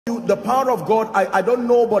The power of God, I don't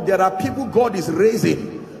know, but there are people God is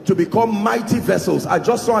raising to become mighty vessels. I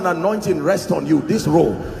just saw an anointing rest on you, this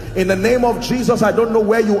role. In the name of Jesus, I don't know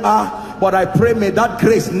where you are, but I pray may that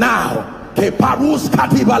grace now, let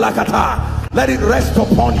it rest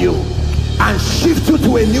upon you and shift you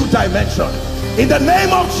to a new dimension. In the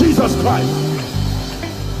name of Jesus Christ.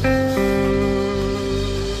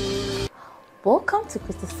 Welcome to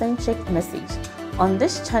Christocentric Message. On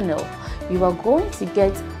this channel, you are going to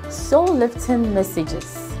get soul-lifting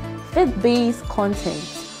messages, faith-based content,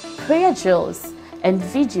 prayer drills, and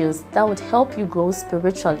videos that would help you grow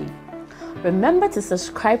spiritually. Remember to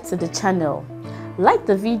subscribe to the channel, like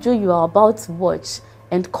the video you are about to watch,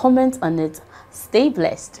 and comment on it. Stay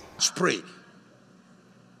blessed. Pray.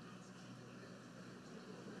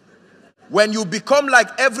 When you become like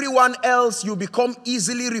everyone else, you become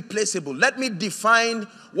easily replaceable. Let me define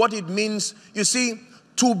what it means. You see,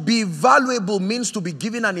 to be valuable means to be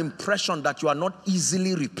given an impression that you are not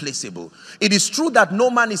easily replaceable. It is true that no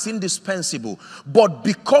man is indispensable, but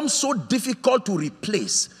becomes so difficult to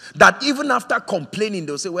replace that even after complaining,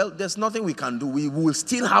 they'll say, well, there's nothing we can do. We will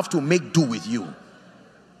still have to make do with you.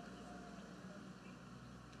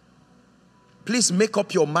 Please make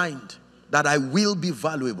up your mind that I will be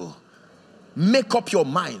valuable. Make up your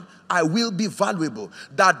mind, I will be valuable.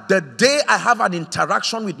 That the day I have an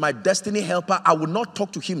interaction with my destiny helper, I will not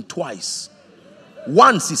talk to him twice.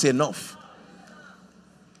 Once is enough.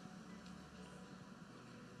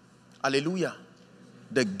 Hallelujah.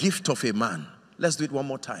 The gift of a man. Let's do it one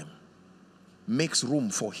more time. Makes room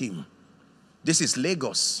for him. This is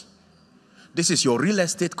Lagos. This is your real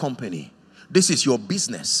estate company. This is your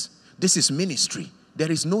business. This is ministry.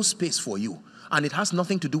 There is no space for you. And it has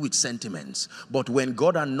nothing to do with sentiments. But when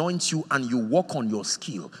God anoints you and you walk on your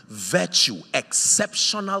skill, virtue,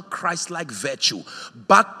 exceptional Christ-like virtue,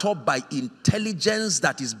 backed up by intelligence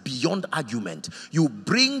that is beyond argument, you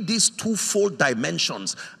bring these twofold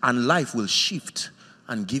dimensions and life will shift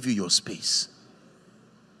and give you your space.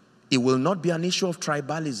 It will not be an issue of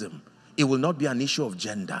tribalism. It will not be an issue of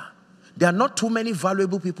gender. There are not too many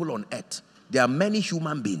valuable people on earth. There are many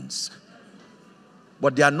human beings.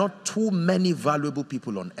 But there are not too many valuable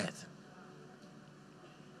people on earth.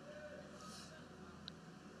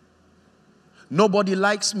 Nobody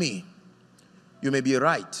likes me. You may be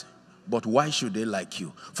right, but why should they like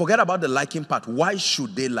you? Forget about the liking part. Why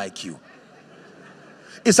should they like you?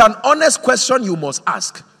 It's an honest question you must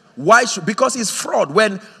ask. Why should? Because it's fraud.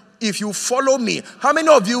 If you follow me, how many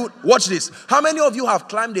of you, watch this, how many of you have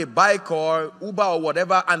climbed a bike or Uber or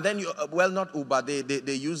whatever, and then you, well, not Uber,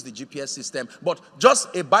 they use the GPS system, but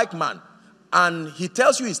just a bike man, and he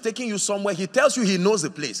tells you he's taking you somewhere, he tells you he knows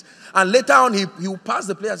the place, and later on he will pass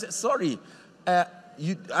the place and say, sorry,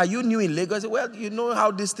 are you new in Lagos? I say, well, you know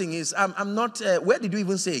how this thing is. I'm not, where did you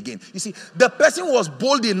even say again? You see, the person was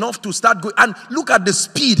bold enough to start going, and look at the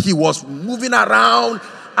speed he was moving around.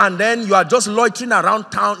 And then you are just loitering around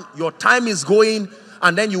town, your time is going,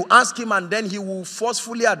 and then you ask him, and then he will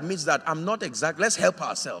forcefully admit that I'm not exact, let's help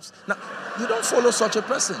ourselves. Now, you don't follow such a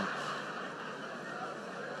person.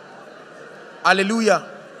 Hallelujah.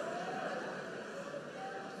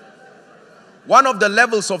 One of the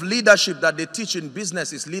levels of leadership that they teach in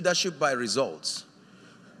business is leadership by results.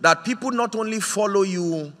 That people not only follow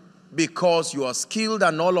you because you are skilled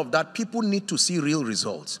and all of that, people need to see real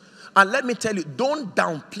results. And let me tell you, don't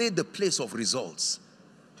downplay the place of results.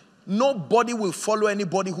 Nobody will follow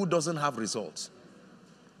anybody who doesn't have results.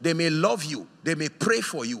 They may love you, they may pray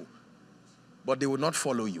for you, but they will not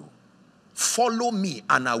follow you. Follow me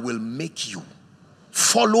and I will make you.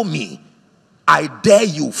 Follow me. I dare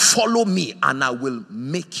you. Follow me and I will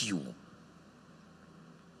make you.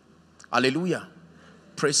 Hallelujah.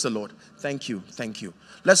 Praise the Lord. Thank you. Thank you.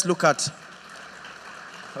 Let's look at,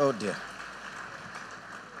 oh dear.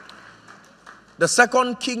 The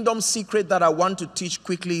second kingdom secret that I want to teach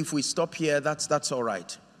quickly, if we stop here, that's all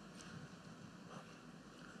right.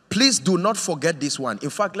 Please do not forget this one. In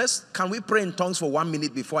fact, can we pray in tongues for 1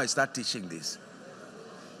 minute before I start teaching this?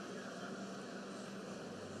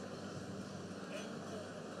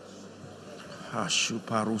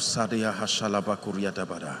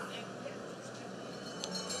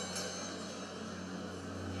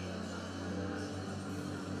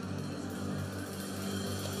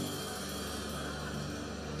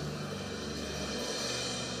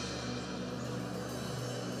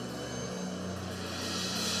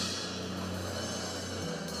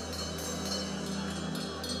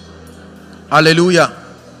 Hallelujah.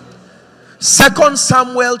 2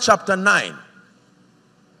 Samuel chapter 9.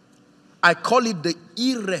 I call it the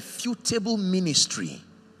irrefutable ministry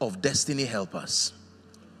of destiny helpers.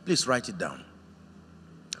 Please write it down.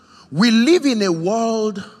 We live in a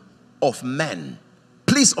world of men.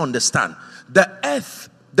 Please understand, the earth,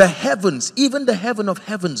 the heavens, even the heaven of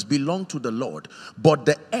heavens belong to the Lord, but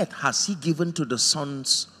the earth has he given to the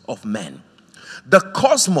sons of men. The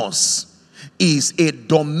cosmos is a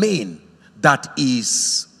domain that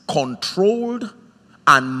is controlled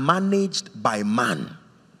and managed by man.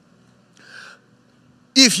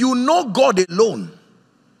 If you know God alone,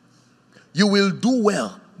 you will do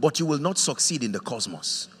well, but you will not succeed in the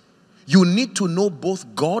cosmos. You need to know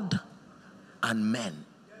both God and men.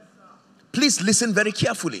 Please listen very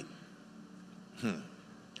carefully.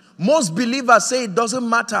 Most believers say it doesn't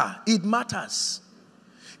matter. It matters.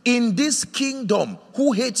 In this kingdom,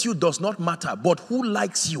 who hates you does not matter, but who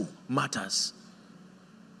likes you matters.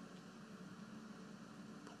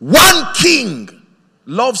 One king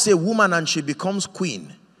loves a woman and she becomes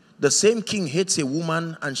queen. The same king hates a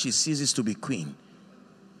woman and she ceases to be queen.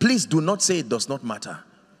 Please do not say it does not matter.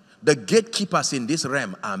 The gatekeepers in this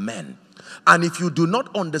realm are men. And if you do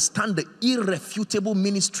not understand the irrefutable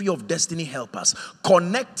ministry of destiny helpers,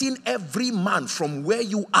 connecting every man from where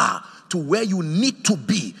you are to where you need to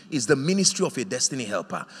be is the ministry of a destiny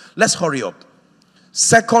helper. Let's hurry up.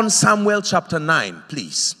 2 Samuel chapter 9,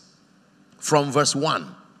 please. From verse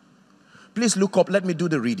 1. Please look up. Let me do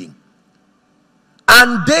the reading.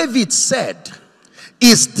 And David said,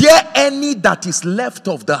 is there any that is left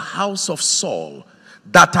of the house of Saul,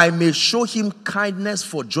 that I may show him kindness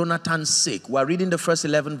for Jonathan's sake? We're reading the first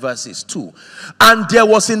 11 verses too. And there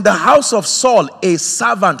was in the house of Saul a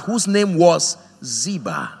servant whose name was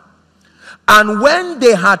Ziba. And when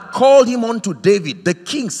they had called him unto David, the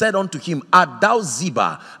king said unto him, art thou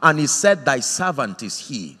Ziba? And he said, thy servant is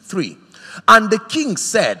he. 3. And the king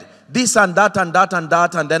said, this and that and that and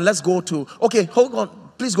that. And then let's go to, okay, hold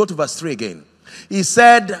on. Please go to verse 3 again. He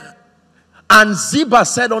said, and Ziba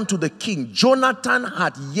said unto the king, Jonathan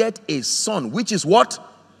had yet a son, which is what?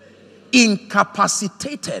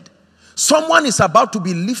 Incapacitated. Someone is about to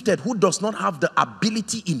be lifted who does not have the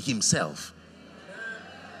ability in himself.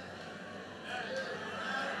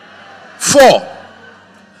 4.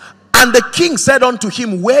 And the king said unto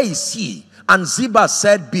him, where is he? And Ziba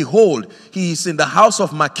said, behold, he is in the house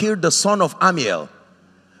of Machir, the son of Amiel,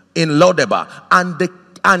 in Lodebar.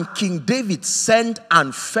 And King David sent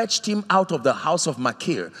and fetched him out of the house of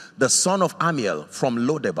Machir, the son of Amiel, from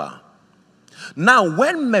Lodebar. Now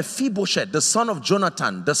when Mephibosheth, the son of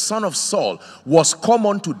Jonathan, the son of Saul, was come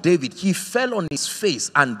unto David, he fell on his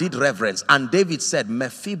face and did reverence. And David said,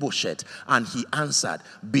 Mephibosheth. And he answered,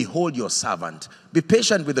 behold your servant. Be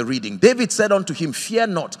patient with the reading. David said unto him, fear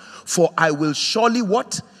not, for I will surely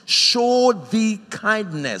what? Show thee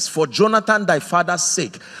kindness for Jonathan thy father's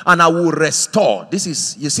sake, and I will restore. This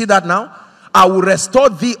is, you see that now? I will restore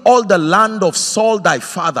thee all the land of Saul thy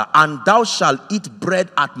father, and thou shalt eat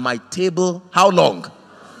bread at my table. How long?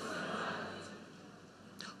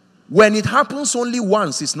 When it happens only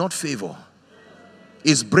once, it's not favor.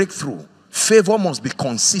 It's breakthrough. Favor must be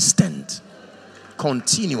consistent.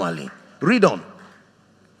 Continually. Read on.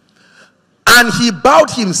 And he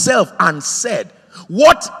bowed himself and said,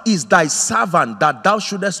 what is thy servant that thou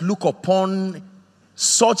shouldest look upon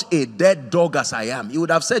such a dead dog as I am? He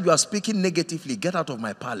would have said, you are speaking negatively, get out of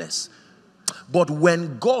my palace. But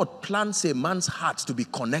when God plants a man's heart to be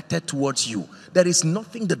connected towards you, there is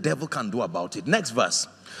nothing the devil can do about it. Next verse.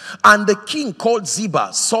 And the king called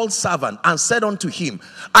Ziba, Saul's servant, and said unto him,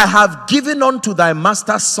 I have given unto thy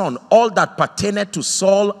master's son all that pertaineth to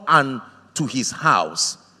Saul and to his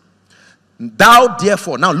house. Thou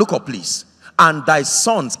therefore, now look up please, and thy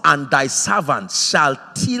sons and thy servants shall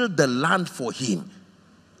till the land for him.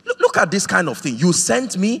 Look at this kind of thing. You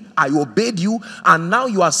sent me, I obeyed you, and now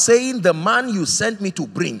you are saying the man you sent me to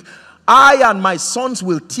bring, I and my sons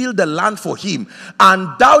will till the land for him, and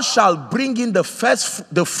thou shalt bring in the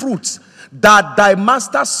fruits, that thy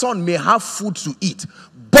master's son may have food to eat.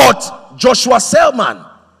 But Joshua Selman,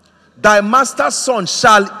 thy master's son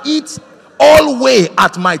shall eat always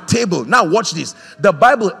at my table. Now watch this. The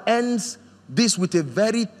Bible ends this with a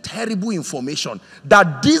very terrible information,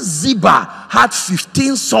 that this Ziba had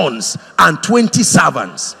 15 sons and 20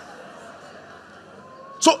 servants.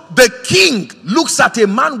 So the king looks at a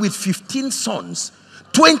man with 15 sons,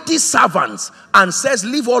 20 servants, and says,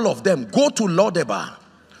 leave all of them, go to Lodebar.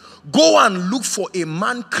 Go and look for a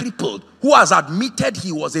man crippled who has admitted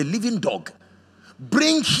he was a living dog.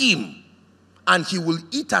 Bring him, and he will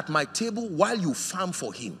eat at my table while you farm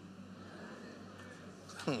for him.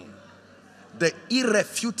 The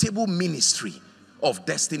irrefutable ministry of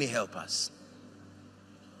destiny helpers.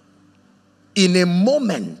 In a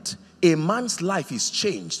moment, a man's life is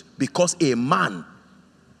changed because a man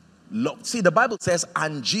See, the Bible says,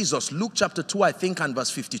 and Jesus, Luke chapter 2, I think, and verse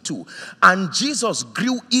 52. And Jesus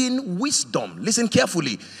grew in wisdom. Listen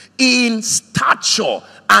carefully. In stature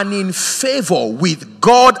and in favor with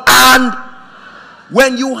God. And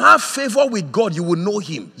when you have favor with God, you will know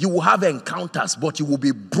him. You will have encounters, but you will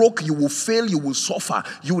be broke, you will fail, you will suffer.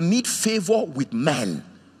 You need favor with men.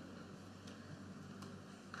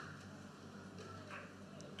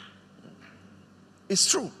 It's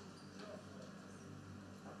true.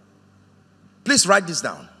 Please write this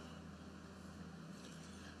down.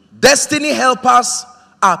 Destiny helpers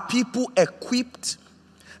are people equipped,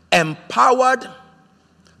 empowered,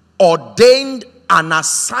 ordained, and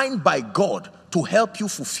assigned by God to help you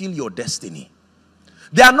fulfill your destiny.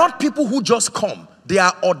 They are not people who just come. They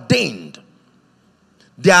are ordained.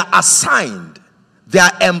 They are assigned. They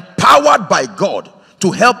are empowered by God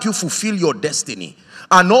to help you fulfill your destiny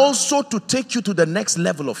and also to take you to the next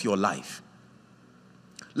level of your life.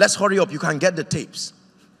 Let's hurry up. You can get the tapes.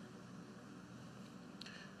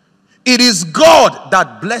 It is God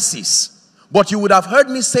that blesses, but you would have heard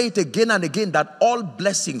me say it again and again that all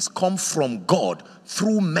blessings come from God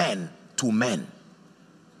through men to men.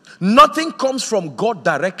 Nothing comes from God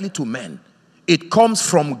directly to men. It comes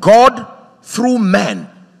from God through men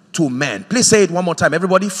to men. Please say it one more time,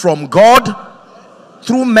 everybody. From God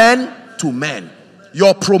through men to men.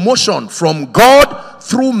 Your promotion from God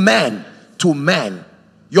through men to men.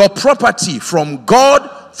 Your property from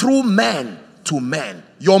God through men to men.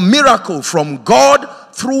 Your miracle from God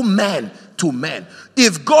through men to men.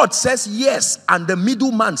 If God says yes and the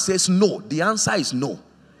middleman says no, the answer is no.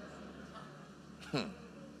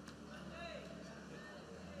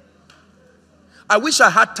 I wish I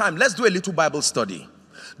had time. Let's do a little Bible study.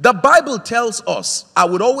 The Bible tells us, I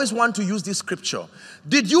would always want to use this scripture.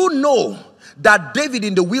 Did you know that David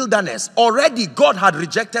in the wilderness, already God had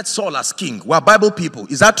rejected Saul as king? We're Bible people.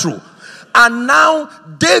 Is that true? And now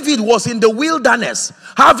David was in the wilderness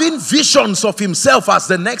having visions of himself as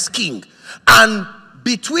the next king. And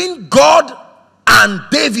between God and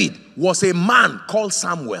David was a man called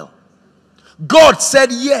Samuel. God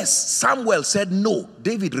said yes. Samuel said no.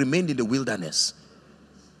 David remained in the wilderness.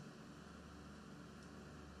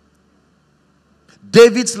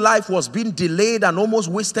 David's life was being delayed and almost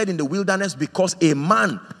wasted in the wilderness because a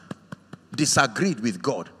man disagreed with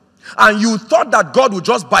God. And you thought that God would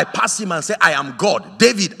just bypass him and say, I am God.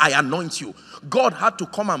 David, I anoint you. God had to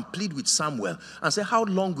come and plead with Samuel and say, how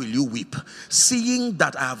long will you weep, seeing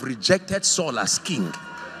that I have rejected Saul as king?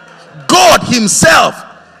 God himself,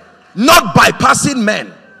 not bypassing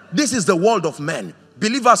men. This is the world of men.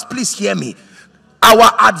 Believers, please hear me.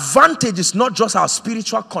 Our advantage is not just our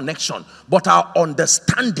spiritual connection, but our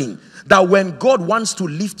understanding that when God wants to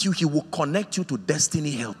lift you, he will connect you to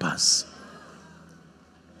destiny helpers.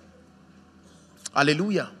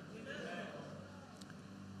 Hallelujah.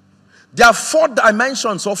 There are 4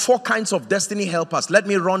 dimensions or 4 kinds of destiny helpers. Let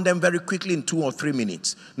me run them very quickly in 2 or 3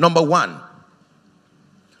 minutes. Number 1.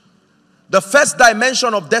 The first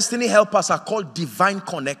dimension of destiny helpers are called divine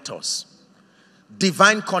connectors.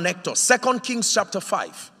 Divine connectors. 2 Kings chapter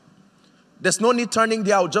 5. There's no need turning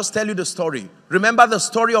there. I'll just tell you the story. Remember the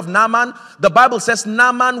story of Naaman? The Bible says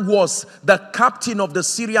Naaman was the captain of the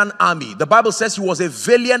Syrian army. The Bible says he was a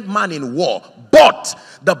valiant man in war. But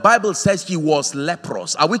the Bible says he was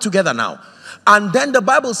leprous. Are we together now? And then the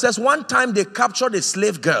Bible says one time they captured a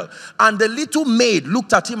slave girl. And the little maid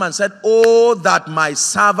looked at him and said, oh, that my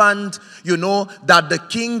servant, you know, that the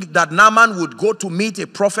king, that Naaman would go to meet a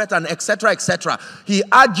prophet and etc. etc. He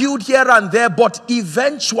argued here and there, but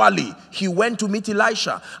eventually he went to meet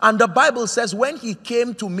Elisha. And the Bible says when he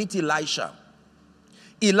came to meet Elisha,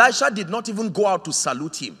 Elisha did not even go out to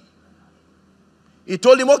salute him. He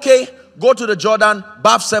told him, okay, go to the Jordan,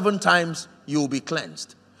 bath 7 times, you will be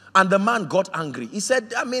cleansed. And the man got angry. He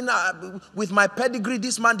said, I mean, with my pedigree,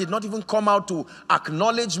 this man did not even come out to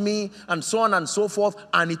acknowledge me and so on and so forth.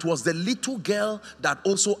 And it was the little girl that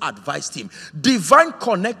also advised him. Divine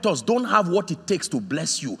connectors don't have what it takes to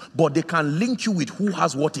bless you, but they can link you with who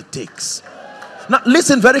has what it takes. Now,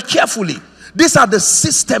 listen very carefully. These are the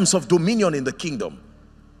systems of dominion in the kingdom.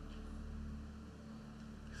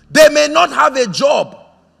 They may not have a job,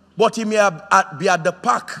 but he may be at the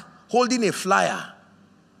park holding a flyer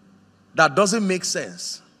that doesn't make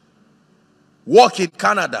sense. Walk in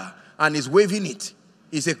Canada and is waving it.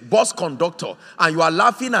 He's a bus conductor and you are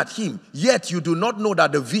laughing at him, yet you do not know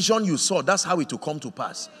that the vision you saw, that's how it will come to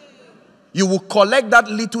pass. You will collect that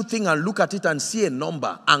little thing and look at it and see a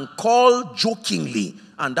number and call jokingly,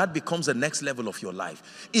 and that becomes the next level of your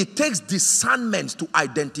life. It takes discernment to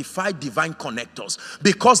identify divine connectors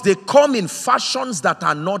because they come in fashions that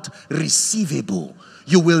are not receivable.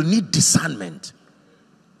 You will need discernment.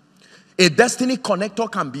 A destiny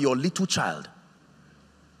connector can be your little child.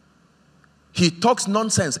 He talks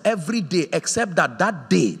nonsense every day, except that that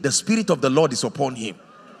day the Spirit of the Lord is upon him.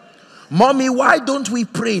 Mommy, why don't we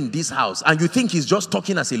pray in this house? And you think he's just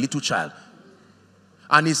talking as a little child.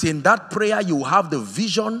 And it's in that prayer you have the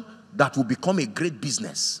vision that will become a great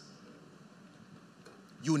business.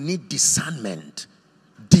 You need discernment.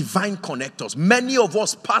 Divine connectors. Many of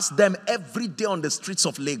us pass them every day on the streets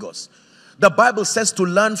of Lagos. The Bible says to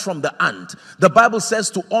learn from the ant. The Bible says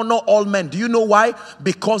to honor all men. Do you know why?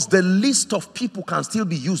 Because the list of people can still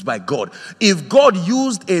be used by God. If God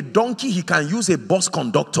used a donkey, he can use a bus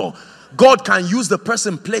conductor. God can use the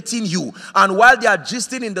person plating you. And while they are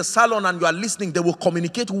gisting in the salon and you are listening, they will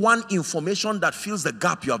communicate one information that fills the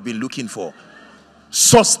gap you have been looking for.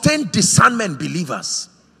 Sustain discernment, believers.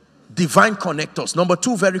 Divine connectors. Number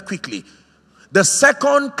 2, very quickly. The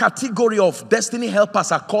second category of destiny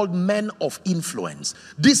helpers are called men of influence.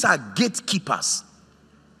 These are gatekeepers.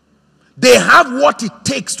 They have what it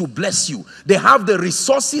takes to bless you. They have the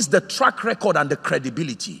resources, the track record, and the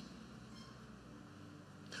credibility.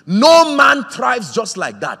 No man thrives just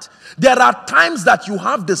like that. There are times that you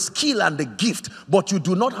have the skill and the gift, but you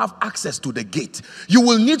do not have access to the gate. You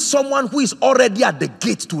will need someone who is already at the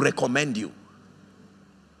gate to recommend you.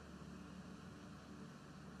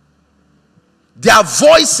 Their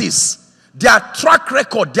voices, their track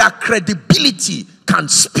record, their credibility can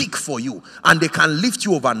speak for you, and they can lift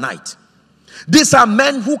you overnight. These are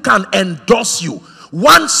men who can endorse you.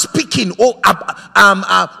 One speaking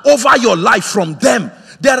over your life from them.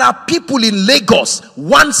 There are people in Lagos,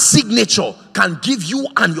 one signature can give you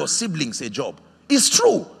and your siblings a job. It's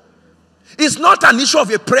true. It's not an issue of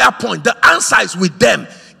a prayer point. The answer is with them.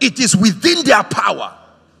 It is within their power.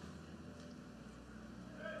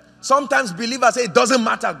 Sometimes believers say, it doesn't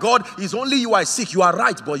matter, God, it's only you I seek. You are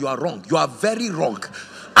right, but you are wrong. You are very wrong.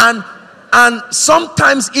 And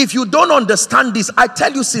sometimes if you don't understand this, I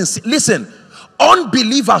tell you, listen,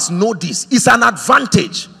 unbelievers know this. It's an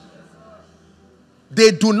advantage.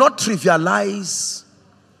 They do not trivialize.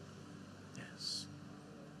 Yes.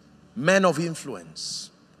 Men of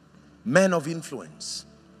influence. Men of influence.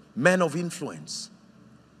 Men of influence.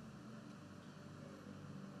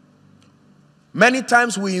 Many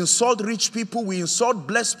times we insult rich people, we insult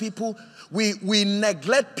blessed people, we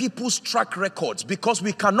neglect people's track records because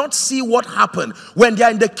we cannot see what happened. When they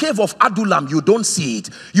are in the cave of Adullam, you don't see it.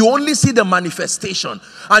 You only see the manifestation.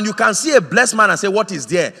 And you can see a blessed man and say, what is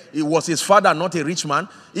there? It was his father, not a rich man.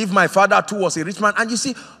 If my father too was a rich man. And you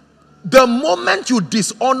see, the moment you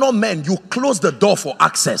dishonor men, you close the door for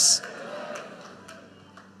access.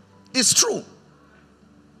 It's true.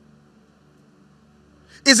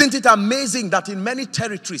 Isn't it amazing that in many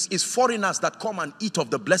territories it's foreigners that come and eat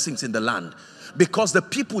of the blessings in the land? Because the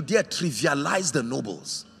people there trivialize the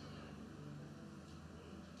nobles.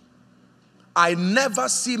 I never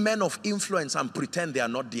see men of influence and pretend they are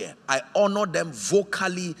not there. I honor them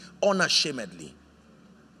vocally, unashamedly.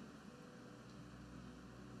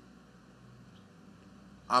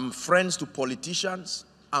 I'm friends to politicians.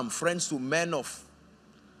 I'm friends to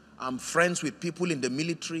I'm friends with people in the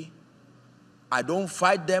military. I don't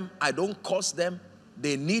fight them. I don't curse them.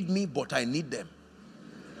 They need me, but I need them.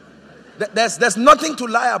 There's nothing to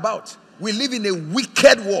lie about. We live in a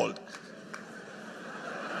wicked world.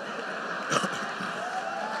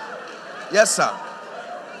 Yes, sir.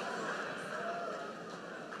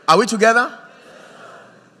 Are we together?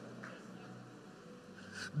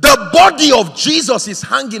 The body of Jesus is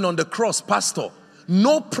hanging on the cross, Pastor.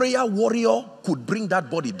 No prayer warrior could bring that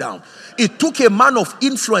body down. It took a man of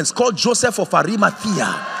influence called Joseph of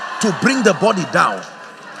Arimathea to bring the body down.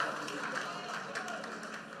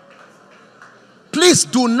 Please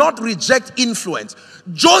do not reject influence.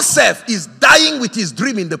 Joseph is dying with his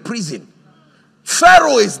dream in the prison.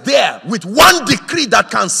 Pharaoh is there with one decree that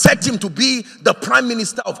can set him to be the prime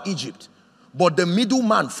minister of Egypt. But the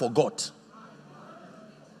middleman forgot.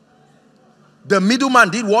 The middleman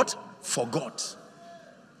did what? Forgot.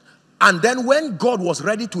 And then when God was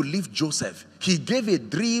ready to lift Joseph, he gave a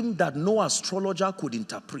dream that no astrologer could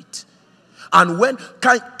interpret. And when,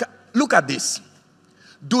 look at this.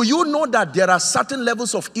 Do you know that there are certain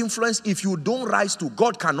levels of influence, if you don't rise to,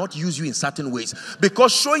 God cannot use you in certain ways?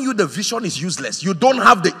 Because showing you the vision is useless. You don't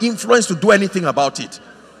have the influence to do anything about it.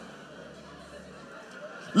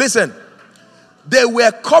 Listen, there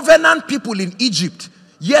were covenant people in Egypt.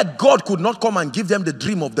 Yet God could not come and give them the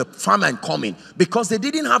dream of the famine coming because they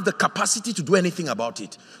didn't have the capacity to do anything about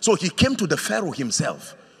it. So he came to the Pharaoh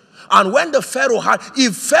himself. And when the Pharaoh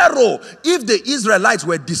if the Israelites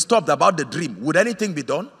were disturbed about the dream, would anything be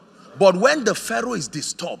done? But when the Pharaoh is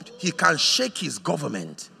disturbed, he can shake his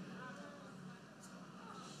government.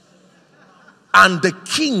 And the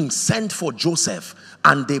king sent for Joseph,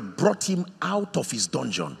 and they brought him out of his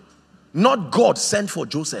dungeon. Not God sent for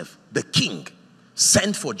Joseph. The king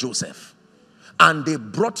sent for Joseph. And they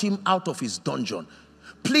brought him out of his dungeon.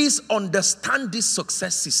 Please understand this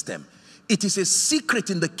success system. It is a secret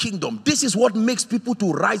in the kingdom. This is what makes people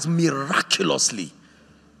to rise miraculously.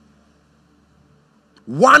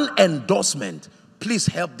 One endorsement. Please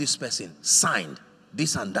help this person. Signed.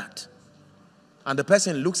 This and that. And the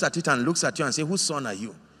person looks at it and looks at you and says, whose son are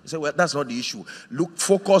you? You say, well, that's not the issue. Look,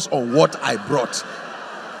 focus on what I brought.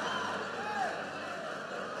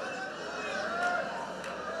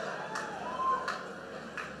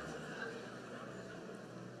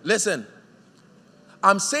 Listen,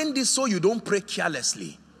 I'm saying this so you don't pray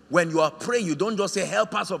carelessly. When you are praying, you don't just say,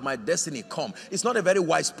 help us of my destiny, come. It's not a very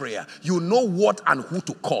wise prayer. You know what and who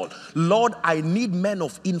to call. Lord, I need men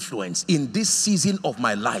of influence in this season of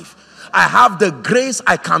my life. I have the grace,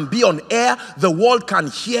 I can be on air, the world can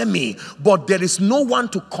hear me, but there is no one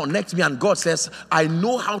to connect me. And God says, I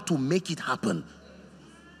know how to make it happen.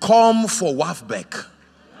 Come for Wafbeck.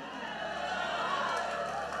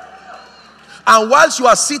 And whilst you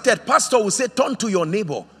are seated, pastor will say, turn to your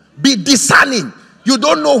neighbor. Be discerning. You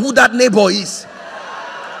don't know who that neighbor is.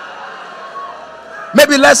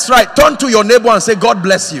 Maybe let's try. Turn to your neighbor and say, God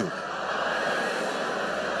bless you.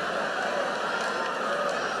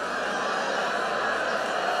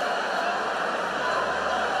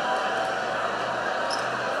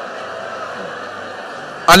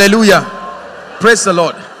 Hallelujah. Praise the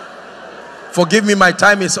Lord. Forgive me, my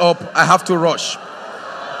time is up. I have to rush.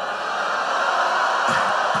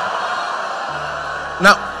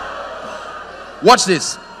 Now, watch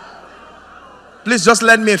this. Please just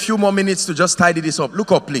lend me a few more minutes to just tidy this up.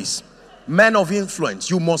 Look up, please. Men of influence,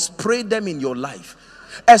 you must pray them in your life.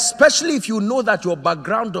 Especially if you know that your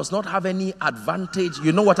background does not have any advantage.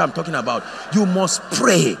 You know what I'm talking about. You must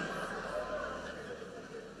pray.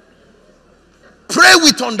 Pray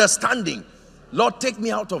with understanding. Lord, take me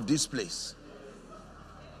out of this place.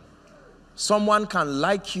 Someone can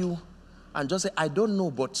like you and just say, I don't know,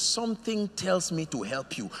 but something tells me to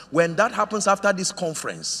help you. When that happens after this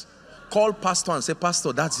conference, call pastor and say,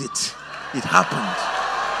 pastor, that's it. It happened.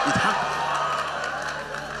 It happened.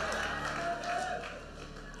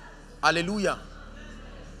 Hallelujah.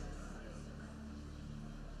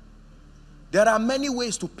 There are many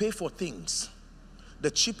ways to pay for things. The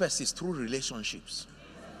cheapest is through relationships.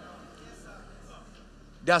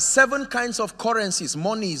 There are 7 kinds of currencies.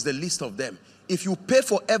 Money is the least of them. If you pay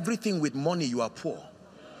for everything with money, you are poor.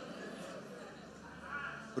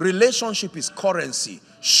 Relationship is currency.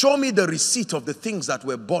 Show me the receipt of the things that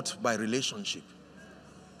were bought by relationship.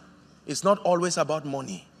 It's not always about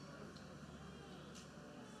money.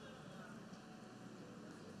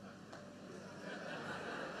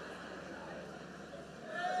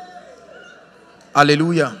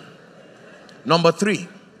 Hallelujah. Number 3.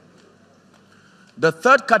 The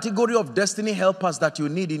third category of destiny helpers that you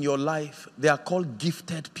need in your life, they are called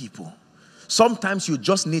gifted people. Sometimes you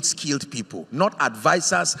just need skilled people, not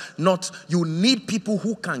advisors, you need people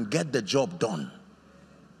who can get the job done.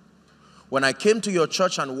 When I came to your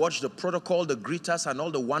church and watched the protocol, the greeters and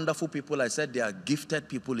all the wonderful people, I said there are gifted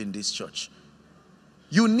people in this church.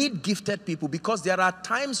 You need gifted people because there are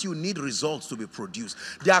times you need results to be produced.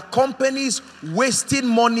 There are companies wasting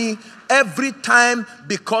money every time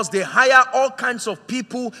because they hire all kinds of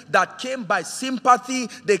people that came by sympathy,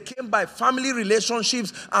 they came by family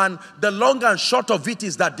relationships, and the long and short of it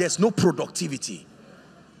is that there's no productivity.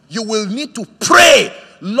 You will need to pray,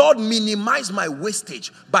 Lord, minimize my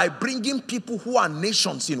wastage by bringing people who are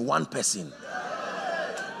nations in one person.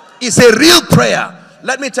 It's a real prayer.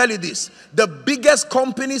 Let me tell you this. The biggest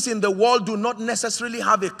companies in the world do not necessarily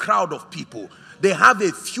have a crowd of people. They have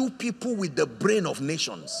a few people with the brain of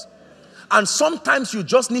nations. And sometimes you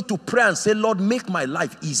just need to pray and say, Lord, make my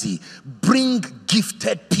life easy. Bring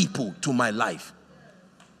gifted people to my life.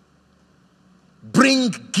 Bring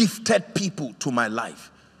gifted people to my life.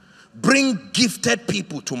 Bring gifted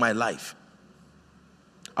people to my life.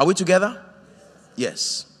 Are we together?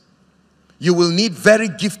 Yes. You will need very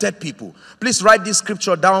gifted people. Please write this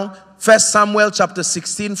scripture down. 1 Samuel chapter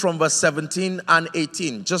 16 from verse 17 and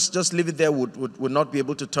 18. Just leave it there. Would not be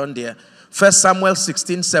able to turn there. 1 Samuel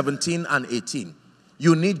 16, 17 and 18.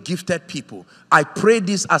 You need gifted people. I pray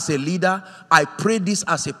this as a leader. I pray this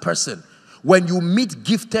as a person. When you meet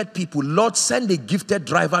gifted people, Lord, send a gifted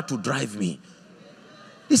driver to drive me.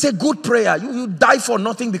 It's a good prayer. You die for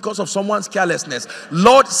nothing because of someone's carelessness.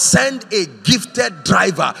 Lord, send a gifted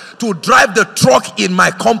driver to drive the truck in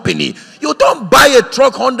my company. You don't buy a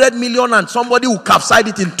truck 100 million and somebody will capsize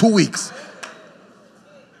it in 2 weeks.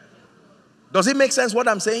 Does it make sense what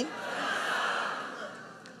I'm saying?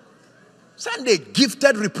 Send a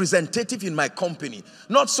gifted representative in my company.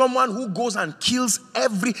 Not someone who goes and kills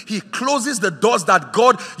he closes the doors that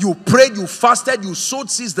God, you prayed, you fasted, you sowed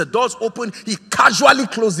seeds, the doors open. He casually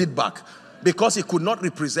closed it back because he could not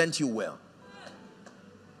represent you well.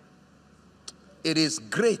 It is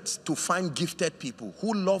great to find gifted people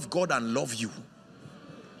who love God and love you.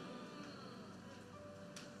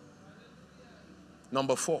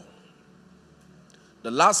 Number 4. The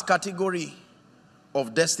last category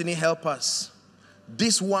of destiny helpers.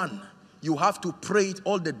 This one, you have to pray it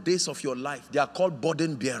all the days of your life. They are called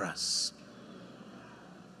burden bearers.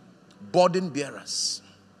 Burden bearers.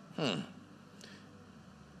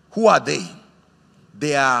 Who are they?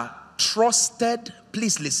 They are trusted,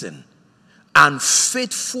 please listen, and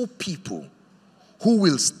faithful people who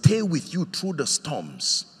will stay with you through the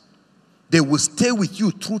storms. They will stay with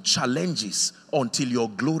you through challenges until your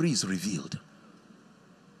glory is revealed.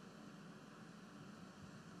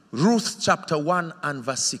 Ruth chapter 1 and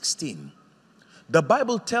verse 16. The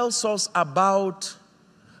Bible tells us about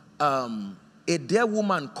a dear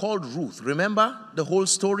woman called Ruth. Remember the whole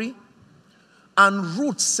story? And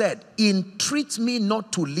Ruth said, entreat me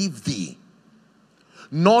not to leave thee,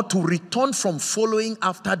 nor to return from following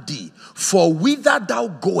after thee. For whither thou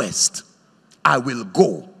goest, I will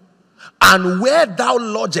go. And where thou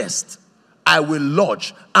lodgest, I will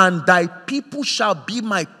lodge. And thy people shall be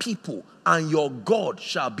my people, and your God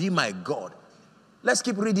shall be my God. Let's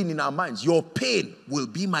keep reading in our minds. Your pain will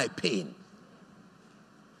be my pain.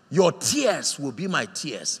 Your tears will be my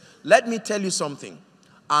tears. Let me tell you something.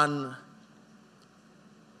 And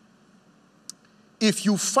if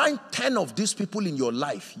you find 10 of these people in your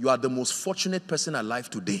life, you are the most fortunate person alive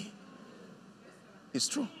today. It's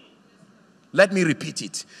true. Let me repeat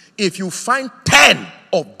it. If you find 10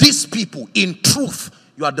 of these people in truth,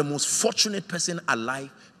 you are the most fortunate person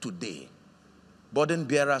alive today. Burden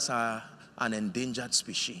bearers are an endangered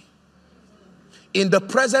species. In the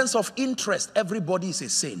presence of interest, everybody is a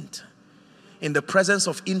saint. In the presence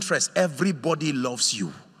of interest, everybody loves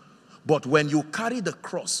you. But when you carry the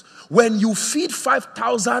cross, when you feed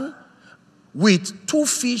 5,000 with 2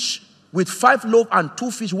 fish, with 5 loaves and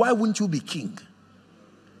 2 fish, why wouldn't you be king?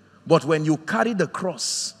 But when you carry the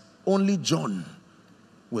cross, only John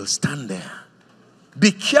will stand there.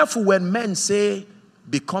 Be careful when men say,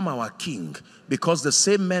 become our king, because the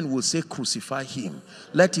same men will say, crucify him.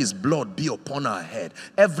 Let his blood be upon our head.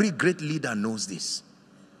 Every great leader knows this.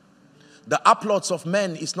 The applause of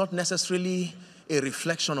men is not necessarily a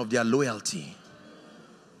reflection of their loyalty.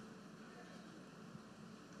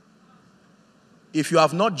 If you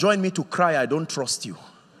have not joined me to cry, I don't trust you.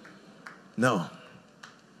 No,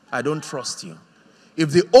 I don't trust you.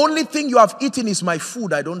 If the only thing you have eaten is my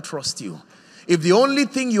food, I don't trust you. If the only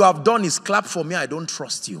thing you have done is clap for me, I don't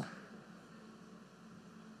trust you.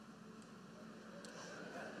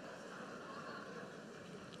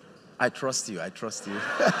 I trust you. I trust you.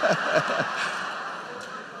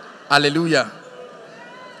 Hallelujah.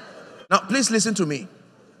 Now, please listen to me.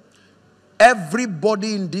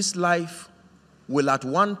 Everybody in this life will at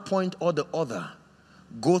one point or the other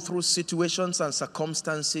go through situations and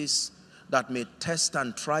circumstances that may test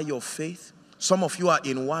and try your faith. Some of you are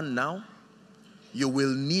in one now. You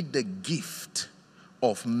will need the gift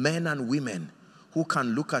of men and women who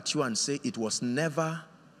can look at you and say, it was never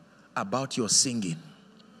about your singing.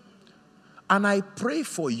 And I pray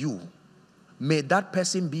for you, may that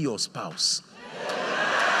person be your spouse.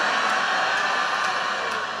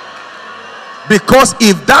 Because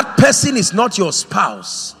if that person is not your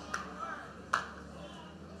spouse,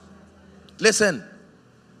 listen,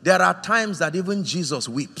 there are times that even Jesus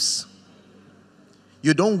weeps.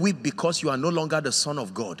 You don't weep because you are no longer the Son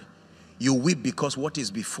of God. You weep because what is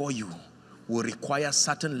before you will require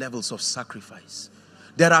certain levels of sacrifice.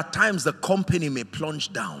 There are times the company may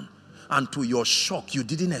plunge down, and to your shock, you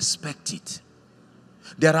didn't expect it.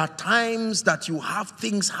 There are times that you have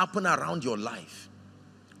things happen around your life.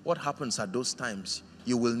 What happens at those times?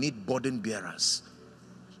 You will need burden bearers.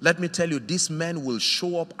 Let me tell you, these men will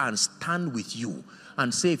show up and stand with you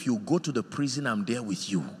and say, if you go to the prison, I'm there with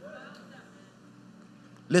you.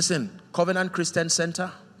 Listen, Covenant Christian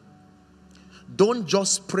Center, don't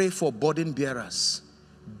just pray for burden bearers.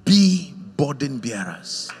 Be burden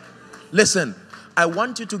bearers. Listen, I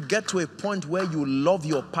want you to get to a point where you love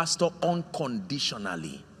your pastor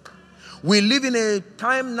unconditionally. We live in a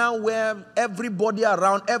time now where everybody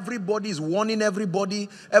around, everybody is warning everybody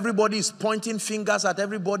is pointing fingers at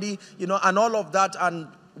everybody, you know, and all of that, and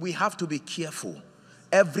we have to be careful.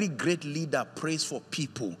 Every great leader prays for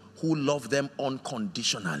people who love them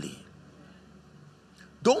unconditionally.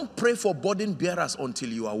 Don't pray for burden bearers until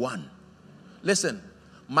you are one. Listen,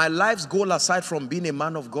 my life's goal, aside from being a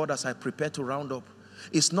man of God as I prepare to round up,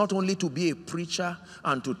 is not only to be a preacher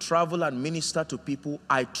and to travel and minister to people.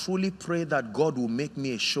 I truly pray that God will make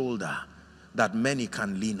me a shoulder that many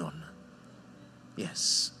can lean on.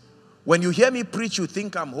 Yes. When you hear me preach, you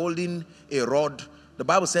think I'm holding a rod. The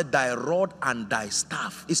Bible said, thy rod and thy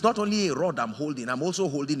staff. It's not only a rod I'm holding, I'm also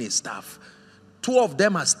holding a staff. Two of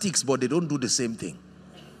them are sticks, but they don't do the same thing.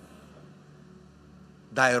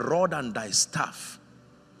 Thy rod and thy staff,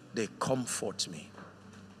 they comfort me.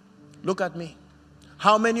 Look at me.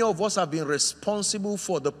 How many of us have been responsible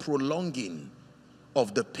for the prolonging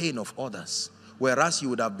of the pain of others, whereas you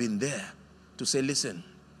would have been there to say, listen,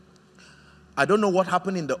 I don't know what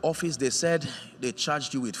happened in the office. They said they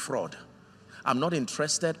charged you with fraud. I'm not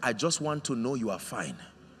interested. I just want to know you are fine.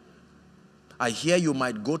 I hear you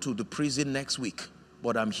might go to the prison next week,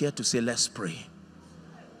 but I'm here to say, let's pray.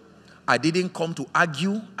 I didn't come to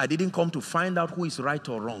argue. I didn't come to find out who is right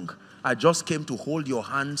or wrong. I just came to hold your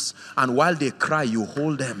hands, and while they cry, you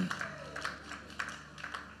hold them.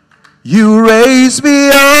 You raise me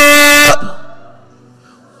up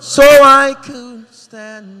so I could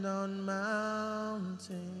stand on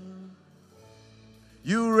mountain.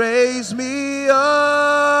 You raise me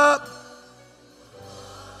up.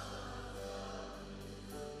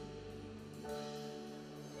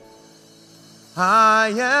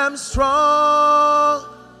 I am strong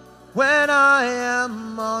when I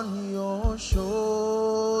am on your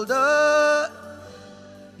shoulder.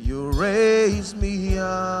 You raise me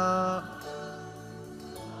up.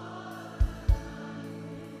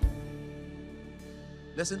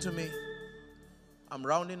 Listen to me. I'm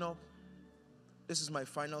rounding up. This is my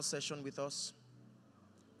final session with us.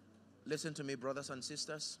 Listen to me, brothers and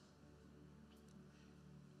sisters.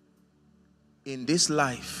 In this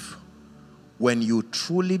life, when you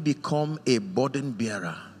truly become a burden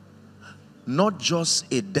bearer, not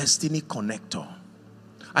just a destiny connector.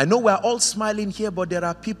 I know we're all smiling here, but there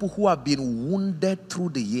are people who have been wounded through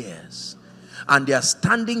the years. And they are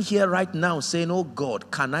standing here right now saying, oh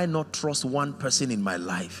God, can I not trust one person in my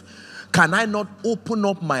life? Can I not open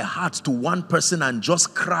up my heart to one person and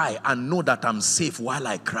just cry and know that I'm safe while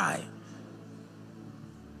I cry?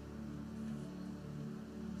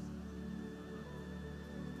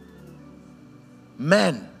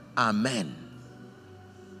 Men are men.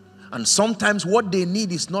 And sometimes what they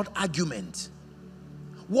need is not argument.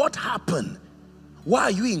 What happened? Why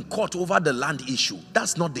are you in court over the land issue?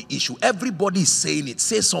 That's not the issue. Everybody is saying it.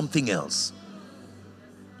 Say something else.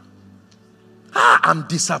 I'm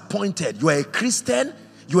disappointed. You are a Christian.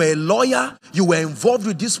 You are a lawyer. You were involved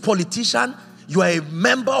with this politician. You are a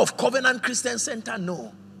member of Covenant Christian Center.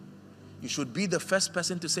 No. You should be the first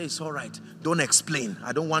person to say, it's all right. Don't explain.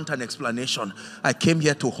 I don't want an explanation. I came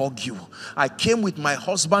here to hug you. I came with my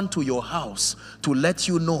husband to your house to let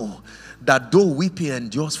you know that though weeping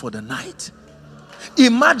endures for the night.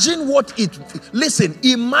 Imagine what it, listen,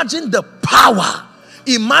 imagine the power.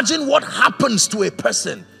 Imagine what happens to a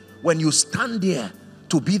person when you stand there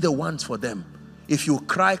to be the ones for them. If you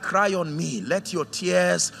cry, cry on me. Let your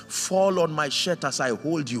tears fall on my shirt as I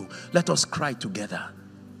hold you. Let us cry together.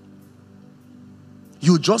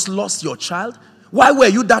 You just lost your child. Why were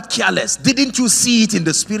you that careless? Didn't you see it in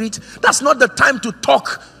the spirit? That's not the time to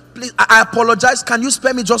talk. Please, I apologize. Can you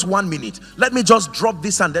spare me just 1 minute? Let me just drop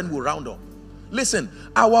this and then we'll round up. Listen,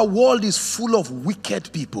 our world is full of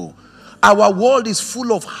wicked people. Our world is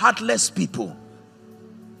full of heartless people.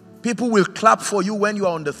 People will clap for you when you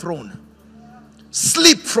are on the throne.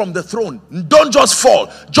 Sleep from the throne. Don't just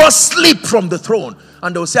fall. Just sleep from the throne.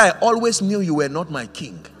 And they'll say, I always knew you were not my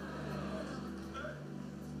king.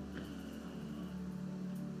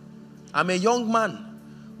 I'm a young man,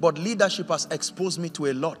 but leadership has exposed me to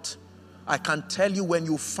a lot. I can tell you, when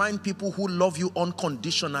you find people who love you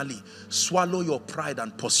unconditionally, swallow your pride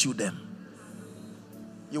and pursue them.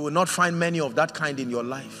 You will not find many of that kind in your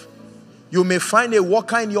life. You may find a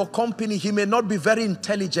worker in your company. He may not be very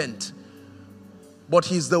intelligent, but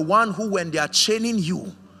he's the one who, when they are chaining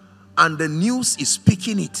you and the news is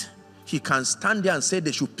picking it, he can stand there and say,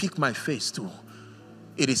 they should pick my face too.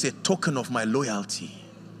 It is a token of my loyalty.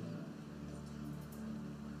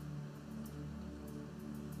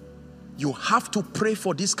 You have to pray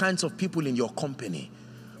for these kinds of people in your company.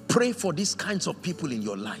 Pray for these kinds of people in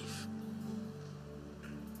your life.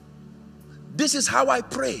 This is how I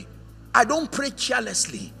pray. I don't pray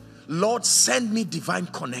carelessly. Lord, send me divine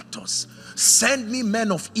connectors. Send me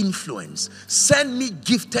men of influence. Send me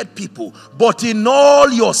gifted people. But in all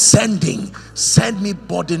your sending, send me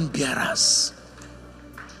burden bearers.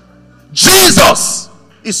 Jesus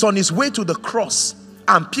is on his way to the cross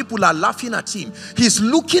and people are laughing at him. He's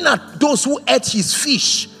looking at those who ate his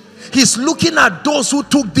fish. He's looking at those who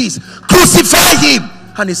took this. Crucify him.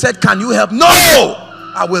 And he said, can you help? No,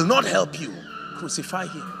 I will not help you. Crucify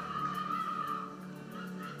him.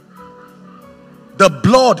 The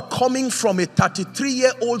blood coming from a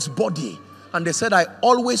 33-year-old's body. And they said, I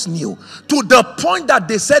always knew. To the point that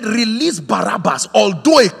they said, release Barabbas.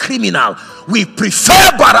 Although a criminal, we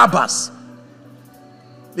prefer Barabbas.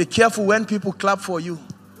 Be careful when people clap for you.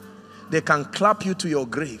 They can clap you to your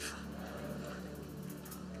grave.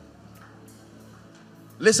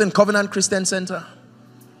 Listen, Covenant Christian Center.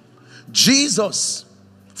 Jesus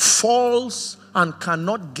falls and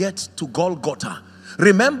cannot get to Golgotha.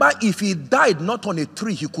 Remember, if he died not on a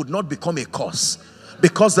tree, he could not become a curse.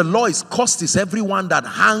 Because the law is cursed is everyone that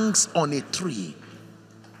hangs on a tree.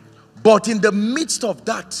 But in the midst of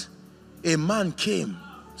that, a man came,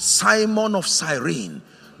 Simon of Cyrene.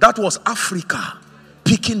 That was Africa,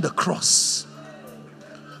 picking the cross.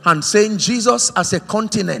 And saying, Jesus, as a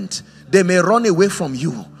continent, they may run away from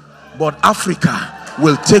you, but Africa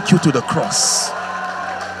will take you to the cross.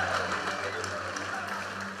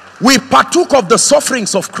 We partook of the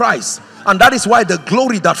sufferings of Christ, and that is why the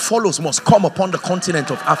glory that follows must come upon the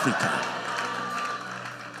continent of Africa.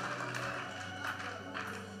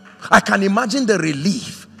 I can imagine the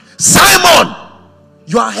relief. Simon,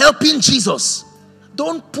 you are helping Jesus.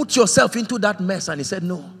 Don't put yourself into that mess. And he said,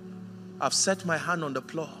 no, I've set my hand on the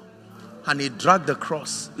plow. And he dragged the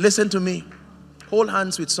cross. Listen to me. Hold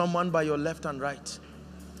hands with someone by your left and right.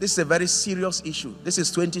 This is a very serious issue. This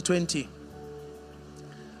is 2020.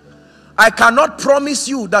 I cannot promise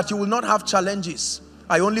you that you will not have challenges.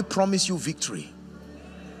 I only promise you victory.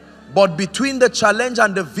 But between the challenge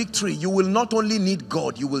and the victory, you will not only need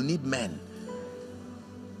God, you will need men.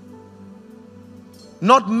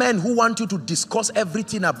 Not men who want you to discuss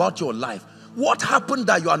everything about your life. What happened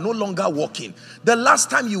that you are no longer working? The last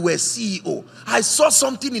time you were CEO, I saw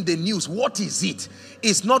something in the news. What is it?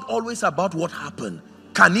 It's not always about what happened.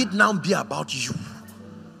 Can it now be about you?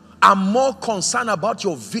 I'm more concerned about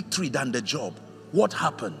your victory than the job. What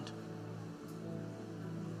happened?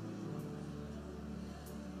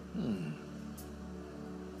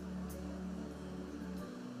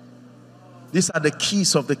 These are the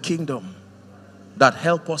keys of the kingdom that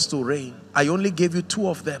help us to reign. I only gave you 2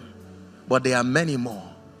 of them, but there are many more.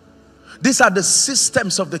 These are the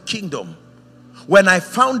systems of the kingdom. When I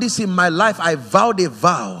found this in my life, I vowed a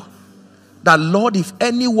vow that, Lord, if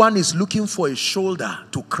anyone is looking for a shoulder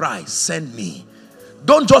to cry, send me.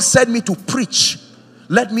 Don't just send me to preach.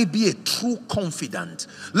 Let me be a true confidant.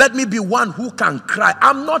 Let me be one who can cry.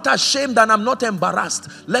 I'm not ashamed and I'm not embarrassed.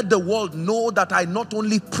 Let the world know that I not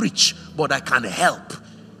only preach, but I can help.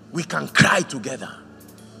 We can cry together.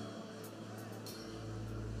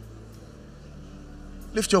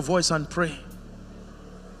 Lift your voice and pray.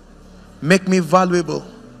 Make me valuable,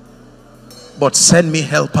 but send me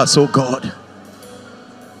helpers, oh God.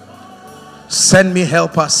 Send me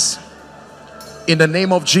helpers in the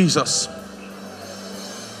name of Jesus.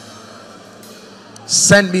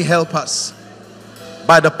 Send me helpers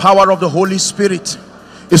by the power of the Holy Spirit.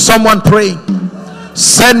 Is someone praying?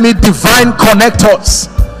 Send me divine connectors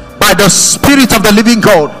by the Spirit of the living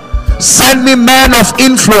God. Send me men of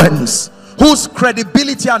influence whose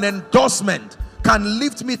credibility and endorsement can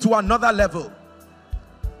lift me to another level.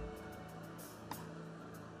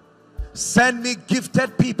 Send me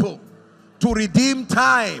gifted people to redeem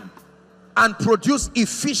time and produce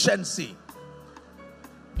efficiency.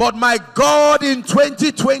 But my God, in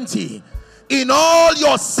 2020, in all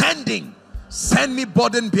your sending, send me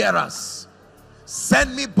burden bearers.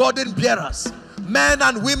 Send me burden bearers. Men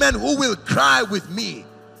and women who will cry with me,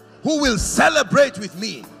 who will celebrate with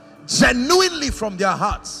me, genuinely from their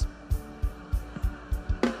hearts.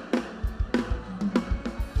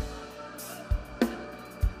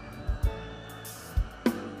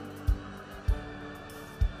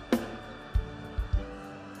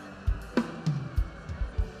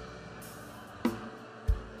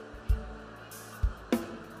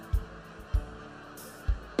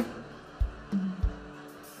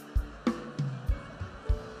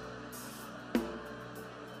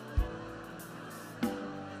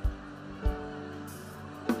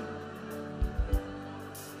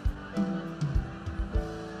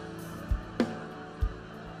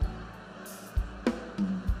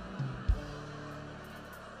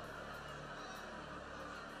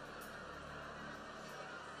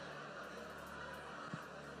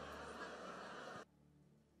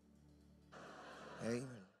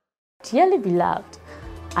 Dearly beloved,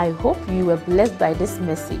 I hope you were blessed by this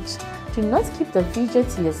message. Do not keep the video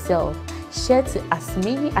to yourself. Share to as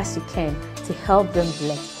many as you can to help them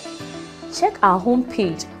bless. Check our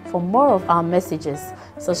homepage for more of our messages.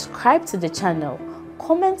 Subscribe to the channel,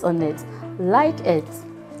 comment on it, like it.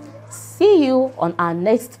 See you on our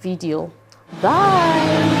next video.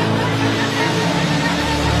 Bye.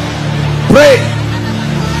 Pray,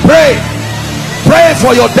 pray, pray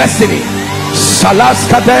for your destiny.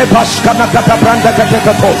 Salaskade bashkana kata branda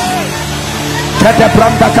katekatos. Kete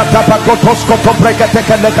branda kata pakotos koto brekete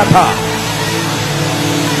lekata.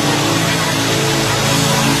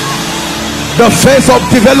 The phase of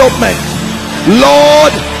development.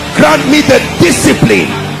 Lord, grant me the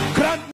discipline